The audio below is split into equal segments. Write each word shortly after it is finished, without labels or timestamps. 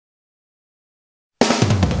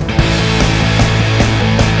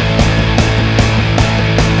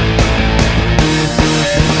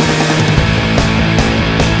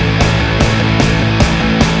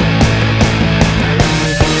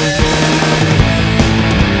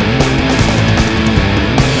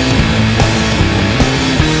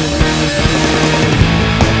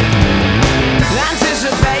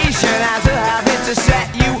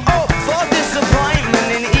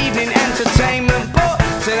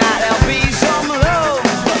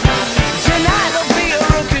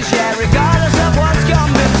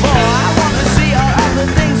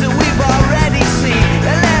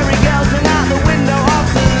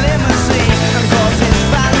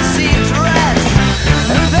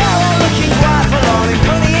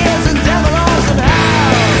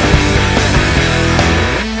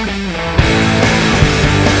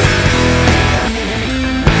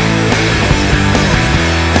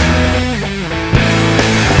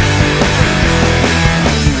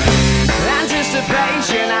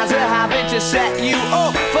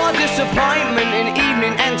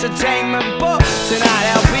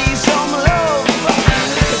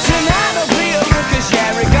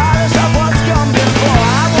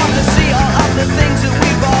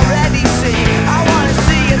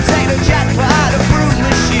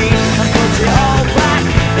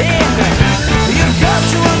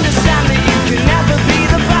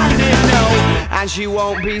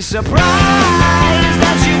won't be surprised,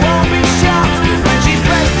 that she won't be shocked when she's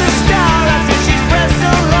pressed the star after she's pressed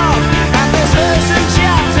the lock. And there's verse and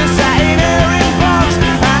chapter sat in her inbox,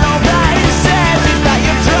 and all that it says is that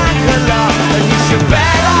you've drank a lot. And you should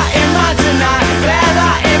bear that in mind tonight, bear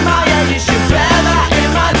that in mind, yeah, you should bear that in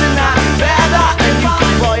mind tonight, bear that in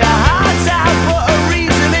mind. Boy, your heart's out for a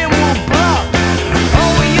reason it will block. Oh,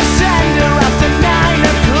 will you send her after 9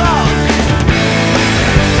 o'clock?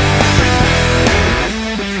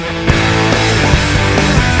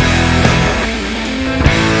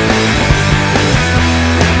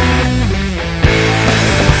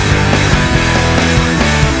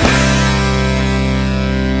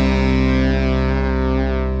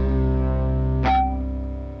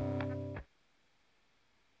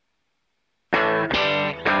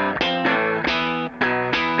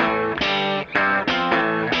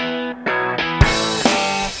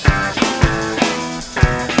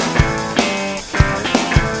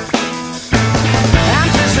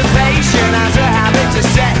 Anticipation has a habit to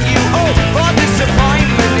set you up for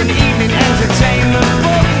disappointment in evening entertainment.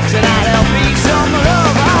 But tonight there'll be some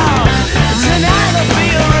love. Oh, tonight there'll be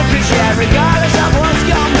a ruckus, yeah, regardless of what's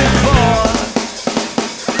gone before.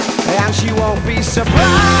 And she won't be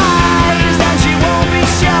surprised, and